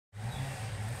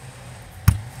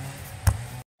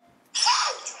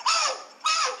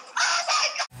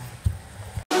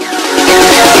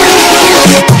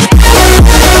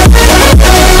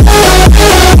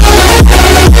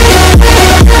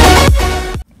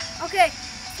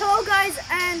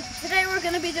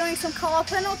gonna be doing some call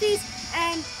penalties,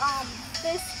 and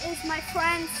this is my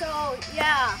friend, so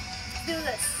yeah, let's do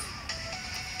this.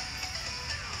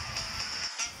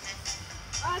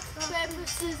 Rock, paper,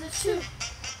 scissors, shoot.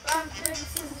 Rock, paper,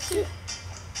 scissors, shoot.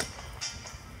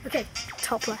 Okay,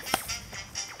 top left.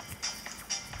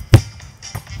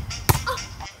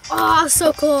 Oh,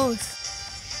 so close.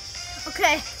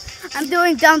 Okay, I'm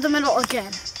doing down the middle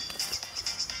again.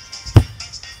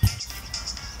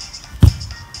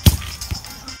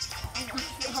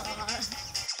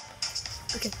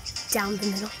 Okay, down the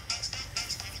middle.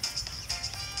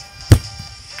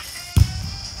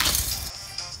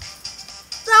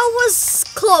 That was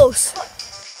close.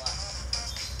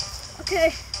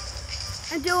 Okay,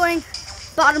 I'm doing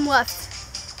bottom left.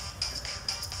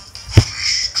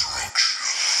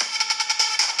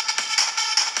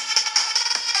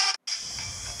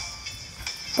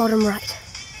 Bottom right.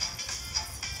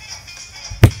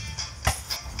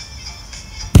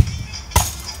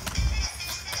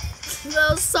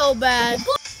 That was so bad.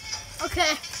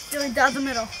 Okay, doing down the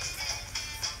middle.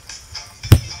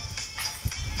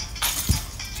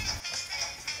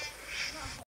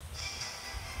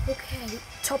 Okay,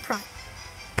 top right.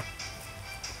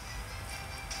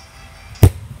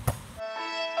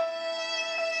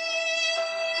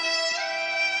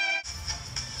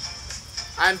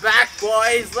 I'm back,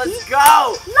 boys. Let's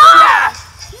go. No! Yeah.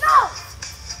 No!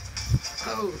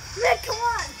 Oh. Nick, come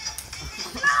on!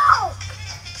 No!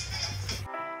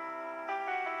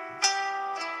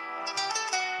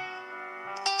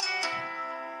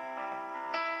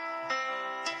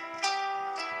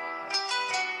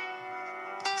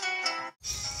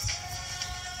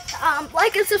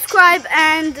 Like and subscribe,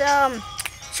 and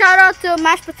shout out to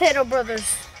Mashed Potato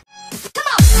Brothers.